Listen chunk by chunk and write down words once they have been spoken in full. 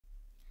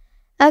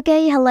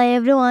Okay, hello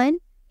everyone.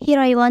 Here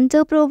I want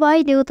to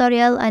provide a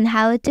tutorial on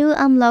how to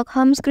unlock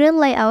home screen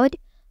layout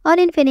on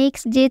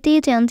Infinix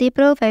GT20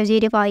 Pro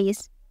 5G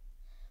device.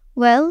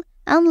 Well,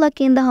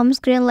 unlocking the home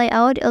screen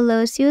layout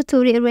allows you to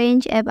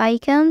rearrange app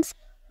icons,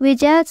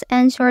 widgets,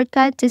 and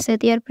shortcuts to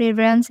suit your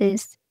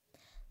preferences.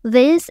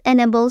 This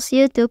enables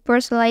you to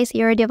personalize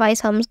your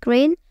device home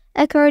screen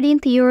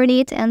according to your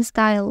needs and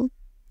style.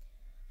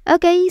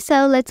 Okay,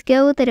 so let's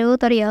go to the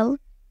tutorial.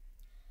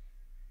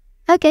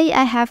 Okay,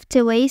 I have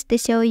two ways to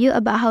show you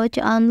about how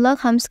to unlock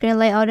home screen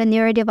layout on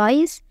your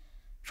device.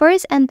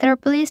 First, enter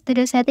please to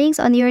the settings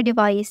on your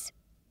device.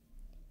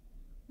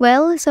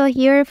 Well, so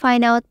here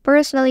find out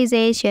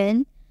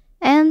personalization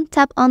and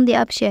tap on the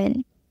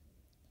option.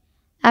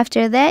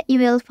 After that, you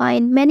will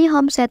find many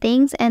home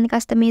settings and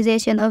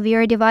customization of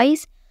your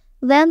device.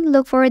 Then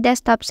look for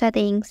desktop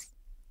settings.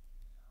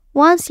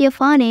 Once you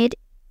found it,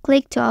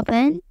 click to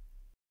open.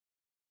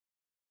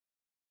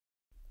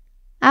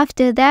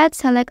 After that,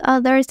 select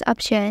Others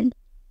option.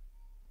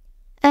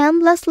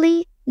 And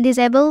lastly,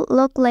 disable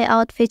Lock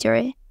Layout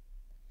feature.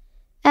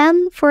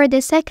 And for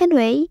the second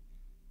way,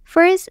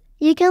 first,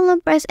 you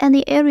can press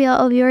any area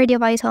of your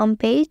device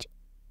homepage.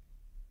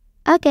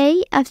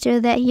 Okay, after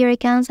that, here you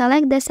can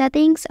select the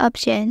Settings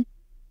option.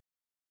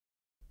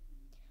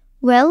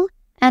 Well,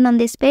 and on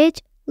this page,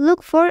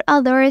 look for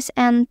Others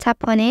and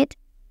tap on it.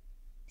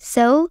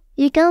 So,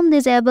 you can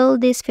disable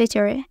this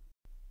feature.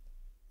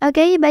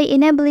 Okay, by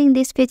enabling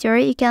this feature,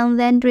 you can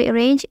then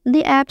rearrange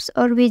the apps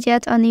or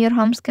widgets on your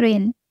home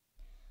screen.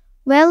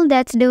 Well,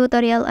 that's the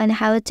tutorial on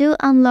how to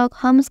unlock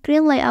home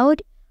screen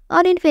layout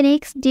on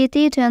Infinix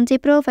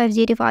GT20 Pro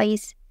 5G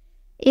device.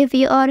 If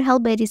you are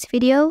helped by this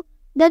video,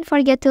 don't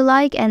forget to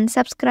like and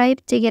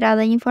subscribe to get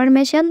other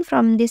information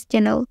from this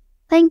channel.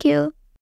 Thank you.